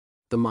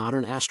The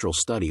modern astral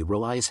study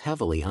relies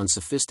heavily on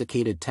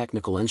sophisticated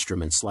technical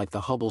instruments like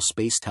the Hubble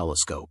Space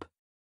Telescope.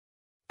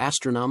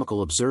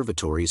 Astronomical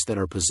observatories that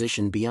are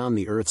positioned beyond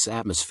the Earth's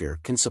atmosphere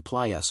can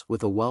supply us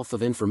with a wealth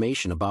of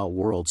information about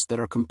worlds that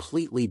are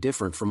completely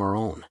different from our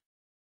own.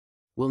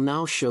 We'll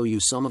now show you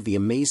some of the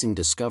amazing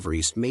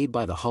discoveries made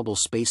by the Hubble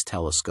Space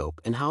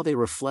Telescope and how they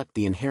reflect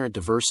the inherent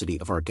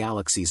diversity of our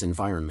galaxy's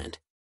environment.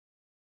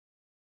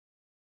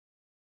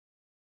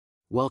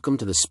 Welcome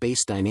to the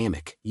Space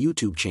Dynamic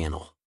YouTube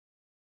channel.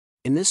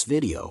 In this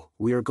video,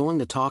 we are going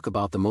to talk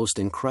about the most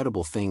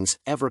incredible things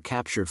ever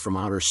captured from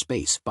outer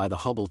space by the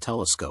Hubble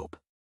telescope,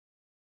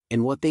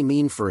 and what they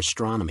mean for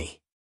astronomy.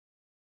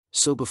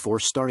 So before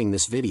starting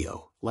this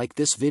video, like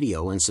this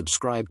video and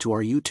subscribe to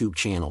our YouTube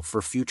channel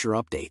for future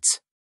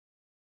updates.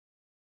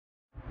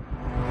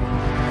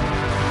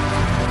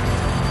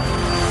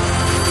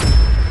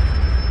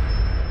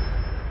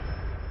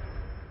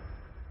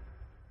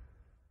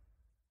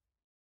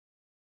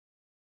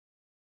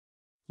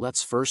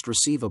 Let's first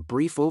receive a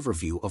brief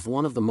overview of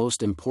one of the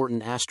most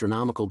important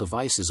astronomical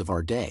devices of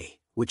our day,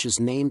 which is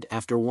named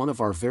after one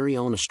of our very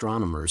own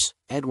astronomers,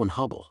 Edwin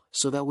Hubble,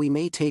 so that we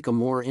may take a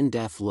more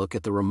in-depth look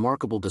at the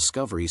remarkable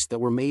discoveries that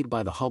were made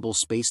by the Hubble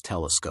Space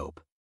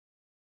Telescope.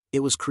 It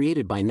was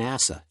created by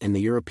NASA and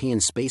the European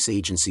Space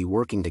Agency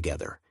working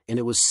together, and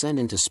it was sent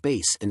into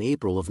space in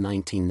April of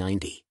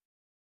 1990.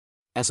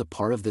 As a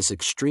part of this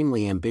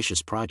extremely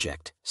ambitious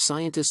project,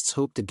 scientists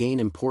hope to gain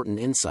important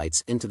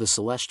insights into the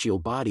celestial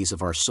bodies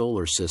of our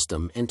solar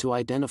system and to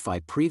identify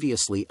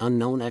previously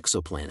unknown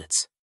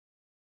exoplanets.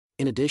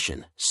 In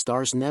addition,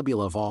 stars,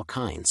 nebula of all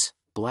kinds,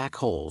 black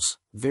holes,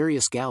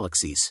 various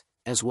galaxies,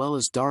 as well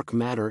as dark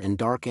matter and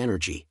dark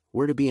energy,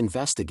 were to be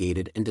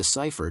investigated and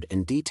deciphered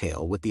in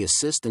detail with the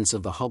assistance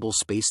of the Hubble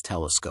Space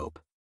Telescope.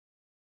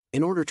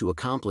 In order to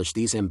accomplish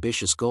these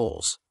ambitious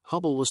goals,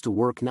 Hubble was to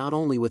work not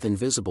only with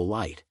invisible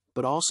light,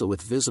 but also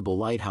with visible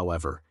light.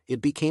 However,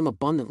 it became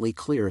abundantly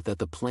clear that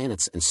the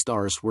planets and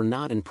stars were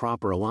not in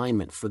proper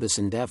alignment for this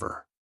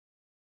endeavor.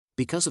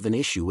 Because of an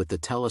issue with the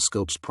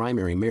telescope's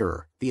primary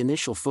mirror, the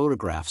initial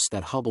photographs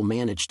that Hubble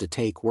managed to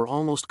take were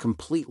almost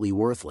completely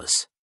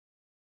worthless.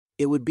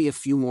 It would be a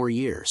few more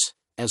years,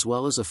 as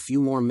well as a few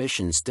more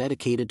missions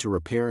dedicated to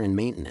repair and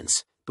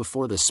maintenance,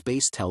 before the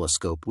space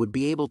telescope would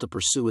be able to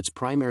pursue its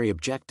primary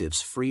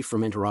objectives free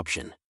from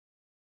interruption.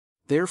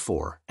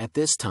 Therefore, at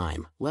this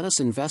time, let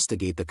us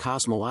investigate the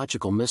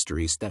cosmological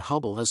mysteries that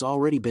Hubble has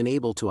already been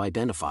able to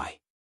identify.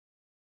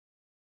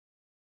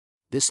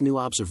 This new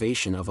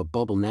observation of a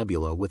bubble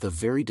nebula with a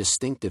very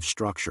distinctive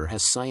structure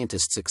has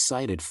scientists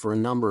excited for a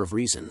number of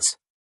reasons.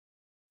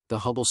 The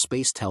Hubble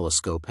Space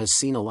Telescope has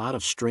seen a lot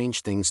of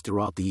strange things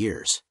throughout the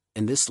years,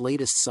 and this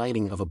latest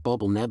sighting of a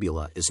bubble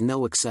nebula is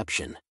no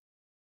exception.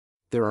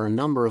 There are a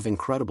number of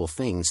incredible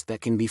things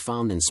that can be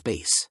found in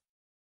space.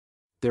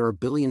 There are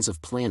billions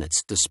of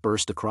planets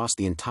dispersed across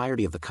the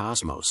entirety of the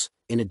cosmos,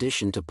 in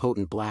addition to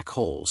potent black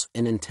holes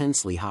and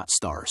intensely hot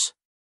stars.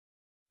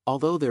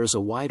 Although there is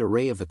a wide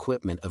array of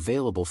equipment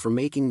available for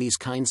making these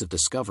kinds of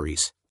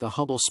discoveries, the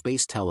Hubble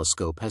Space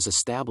Telescope has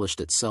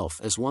established itself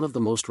as one of the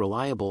most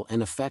reliable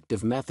and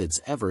effective methods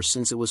ever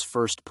since it was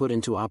first put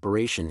into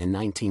operation in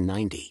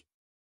 1990.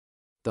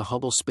 The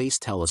Hubble Space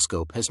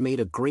Telescope has made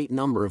a great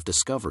number of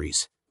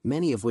discoveries,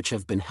 many of which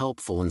have been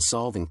helpful in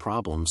solving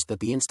problems that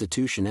the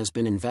institution has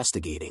been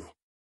investigating.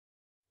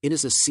 It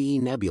is a CE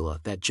nebula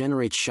that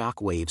generates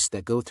shock waves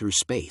that go through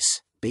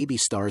space, baby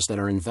stars that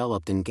are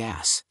enveloped in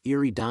gas,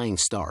 eerie dying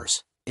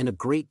stars, and a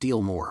great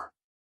deal more.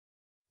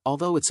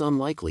 Although it's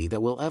unlikely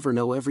that we'll ever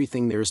know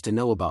everything there is to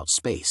know about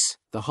space,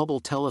 the Hubble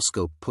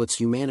telescope puts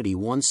humanity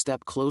one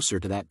step closer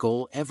to that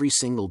goal every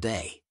single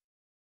day.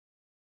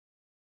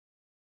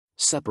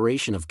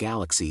 Separation of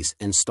galaxies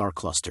and star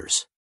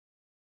clusters.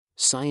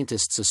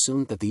 Scientists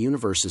assumed that the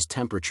universe's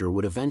temperature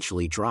would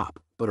eventually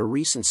drop, but a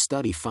recent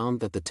study found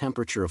that the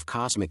temperature of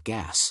cosmic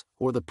gas,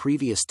 or the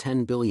previous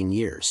 10 billion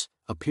years,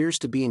 appears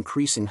to be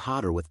increasing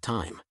hotter with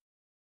time.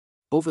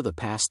 Over the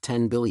past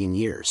 10 billion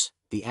years,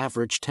 the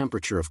average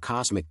temperature of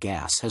cosmic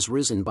gas has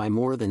risen by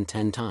more than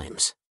 10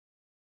 times.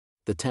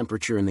 The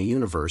temperature in the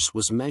universe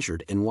was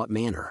measured in what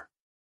manner?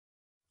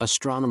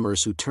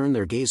 Astronomers who turn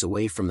their gaze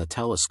away from the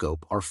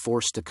telescope are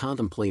forced to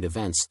contemplate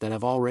events that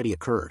have already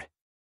occurred.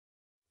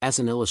 As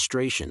an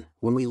illustration,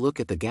 when we look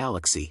at the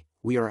galaxy,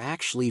 we are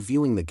actually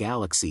viewing the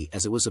galaxy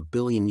as it was a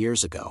billion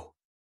years ago.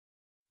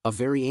 A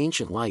very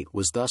ancient light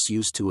was thus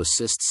used to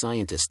assist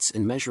scientists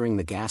in measuring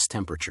the gas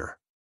temperature.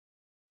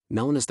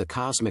 Known as the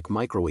cosmic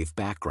microwave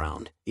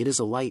background, it is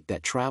a light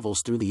that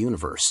travels through the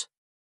universe.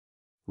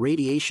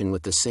 Radiation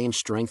with the same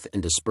strength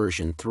and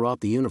dispersion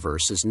throughout the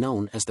universe is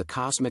known as the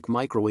cosmic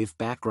microwave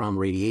background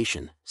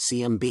radiation,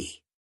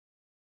 CMB.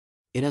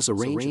 It has a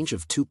range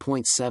of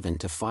 2.7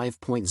 to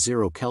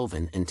 5.0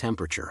 Kelvin in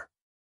temperature.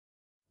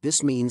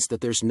 This means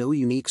that there's no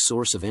unique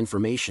source of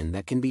information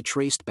that can be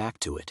traced back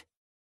to it.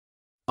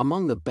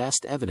 Among the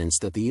best evidence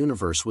that the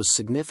universe was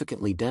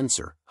significantly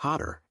denser,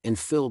 hotter, and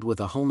filled with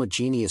a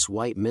homogeneous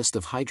white mist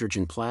of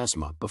hydrogen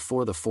plasma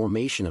before the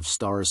formation of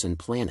stars and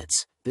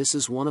planets, this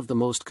is one of the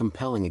most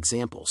compelling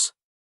examples.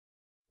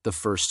 The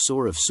first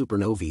sort of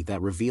supernovae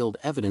that revealed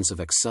evidence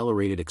of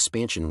accelerated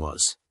expansion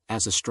was,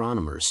 as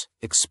astronomers,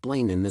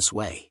 explained in this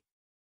way.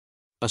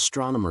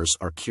 Astronomers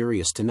are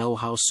curious to know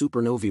how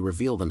supernovae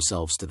reveal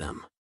themselves to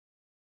them.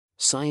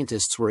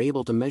 Scientists were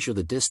able to measure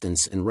the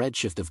distance and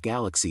redshift of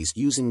galaxies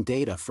using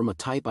data from a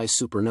type I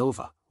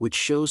supernova, which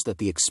shows that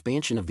the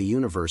expansion of the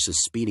universe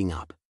is speeding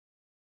up.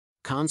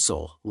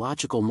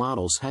 Logical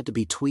models had to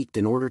be tweaked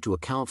in order to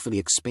account for the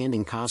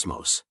expanding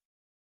cosmos.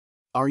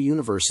 Our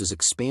universe is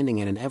expanding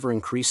at an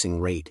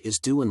ever-increasing rate is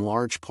due in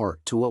large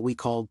part to what we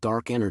call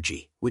dark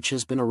energy, which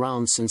has been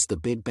around since the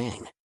Big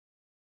Bang.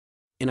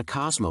 In a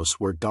cosmos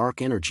where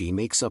dark energy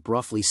makes up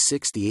roughly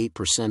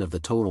 68% of the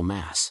total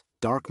mass,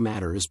 dark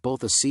matter is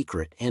both a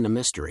secret and a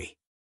mystery.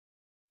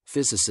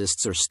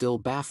 Physicists are still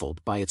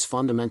baffled by its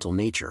fundamental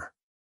nature.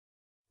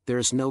 There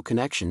is no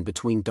connection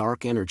between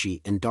dark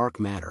energy and dark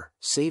matter,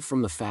 save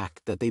from the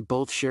fact that they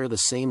both share the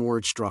same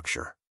word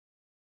structure.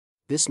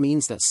 This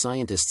means that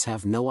scientists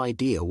have no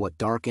idea what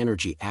dark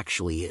energy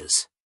actually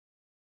is.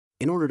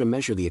 In order to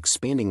measure the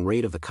expanding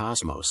rate of the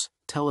cosmos,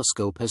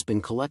 telescope has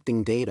been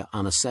collecting data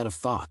on a set of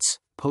thoughts,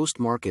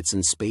 postmarkets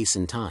in space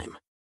and time.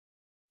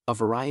 A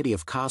variety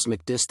of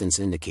cosmic distance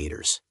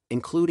indicators,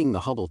 including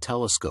the Hubble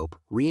telescope,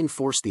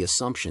 reinforce the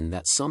assumption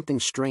that something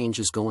strange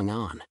is going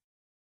on.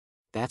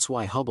 That's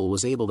why Hubble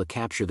was able to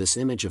capture this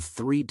image of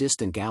 3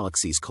 distant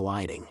galaxies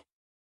colliding.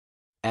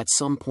 At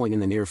some point in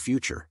the near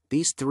future,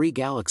 these 3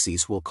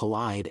 galaxies will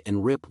collide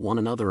and rip one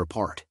another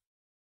apart.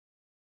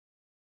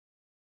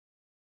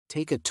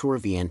 Take a tour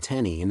of the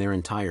antennae in their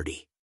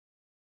entirety.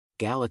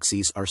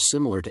 Galaxies are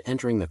similar to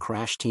entering the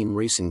Crash Team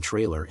Racing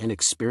trailer and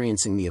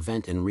experiencing the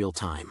event in real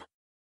time.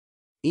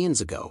 Eons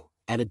ago,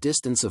 at a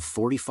distance of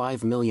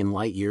 45 million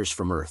light-years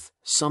from Earth,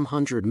 some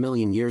 100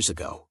 million years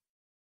ago,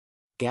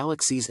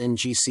 galaxies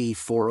NGC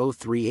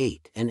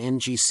 4038 and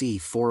NGC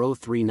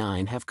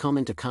 4039 have come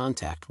into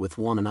contact with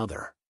one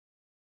another.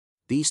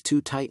 These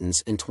 2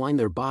 titans entwine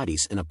their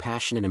bodies in a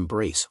passionate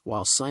embrace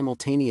while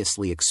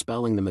simultaneously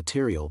expelling the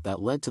material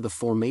that led to the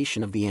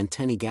formation of the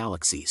antennae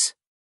galaxies.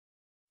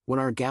 When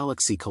our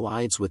galaxy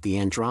collides with the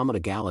Andromeda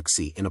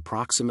Galaxy in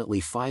approximately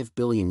 5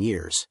 billion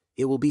years,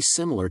 it will be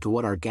similar to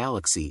what our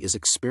galaxy is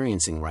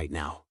experiencing right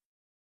now.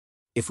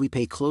 If we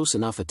pay close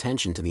enough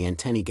attention to the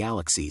antennae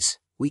galaxies,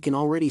 we can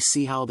already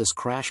see how this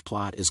crash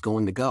plot is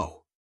going to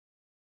go.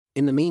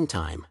 In the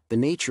meantime, the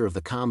nature of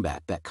the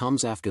combat that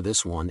comes after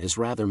this one is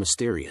rather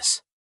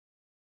mysterious.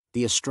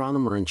 The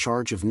astronomer in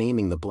charge of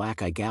naming the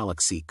Black Eye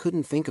Galaxy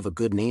couldn't think of a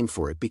good name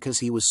for it because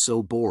he was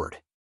so bored.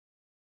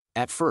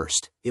 At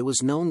first, it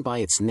was known by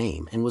its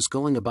name and was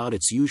going about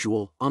its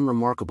usual,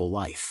 unremarkable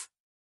life.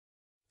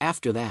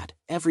 After that,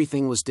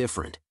 everything was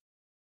different.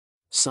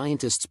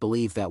 Scientists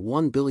believe that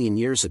 1 billion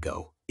years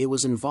ago, it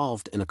was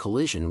involved in a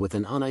collision with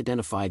an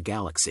unidentified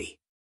galaxy.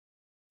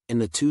 And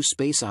the 2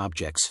 space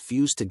objects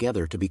fused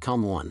together to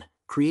become one,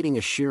 creating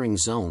a shearing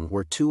zone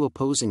where 2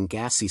 opposing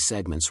gassy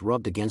segments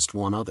rubbed against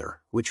one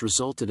another, which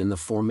resulted in the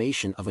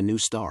formation of a new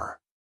star.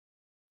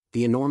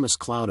 The enormous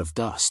cloud of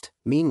dust,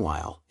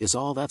 meanwhile, is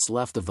all that's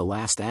left of the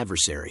last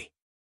adversary.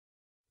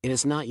 It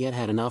has not yet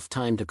had enough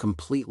time to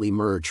completely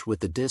merge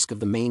with the disk of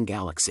the main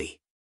galaxy.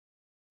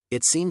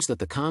 It seems that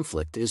the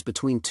conflict is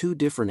between 2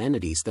 different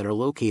entities that are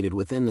located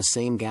within the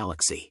same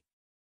galaxy.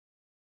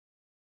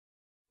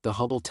 The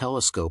Hubble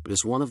telescope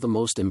is one of the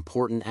most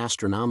important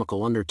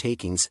astronomical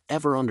undertakings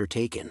ever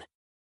undertaken.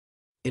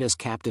 It has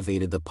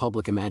captivated the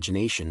public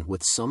imagination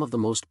with some of the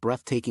most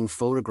breathtaking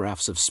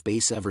photographs of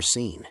space ever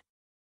seen.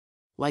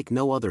 Like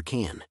no other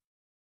can.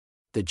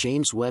 The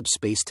James Webb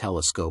Space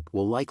Telescope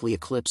will likely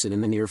eclipse it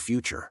in the near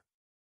future.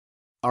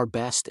 Our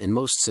best and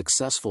most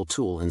successful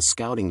tool in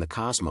scouting the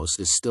cosmos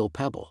is still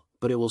Hubble,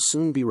 but it will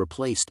soon be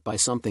replaced by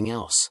something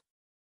else.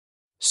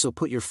 So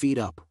put your feet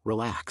up,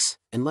 relax,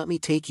 and let me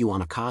take you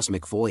on a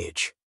cosmic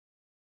voyage.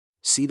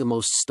 See the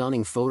most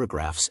stunning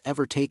photographs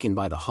ever taken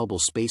by the Hubble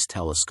Space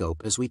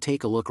Telescope as we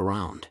take a look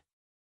around.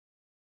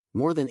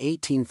 More than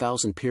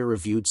 18,000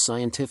 peer-reviewed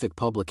scientific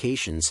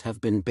publications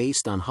have been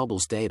based on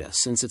Hubble's data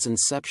since its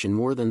inception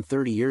more than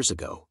 30 years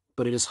ago,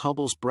 but it is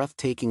Hubble's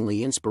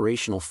breathtakingly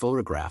inspirational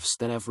photographs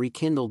that have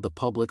rekindled the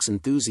public's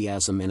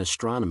enthusiasm in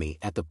astronomy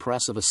at the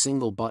press of a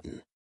single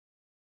button.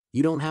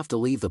 You don't have to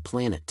leave the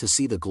planet to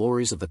see the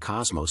glories of the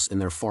cosmos in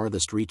their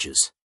farthest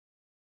reaches.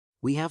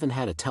 We haven't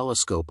had a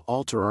telescope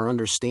alter our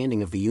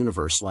understanding of the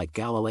universe like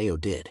Galileo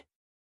did.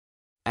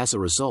 As a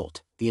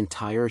result, the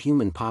entire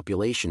human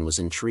population was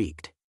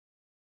intrigued.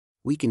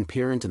 We can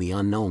peer into the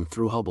unknown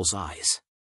through Hubble's eyes.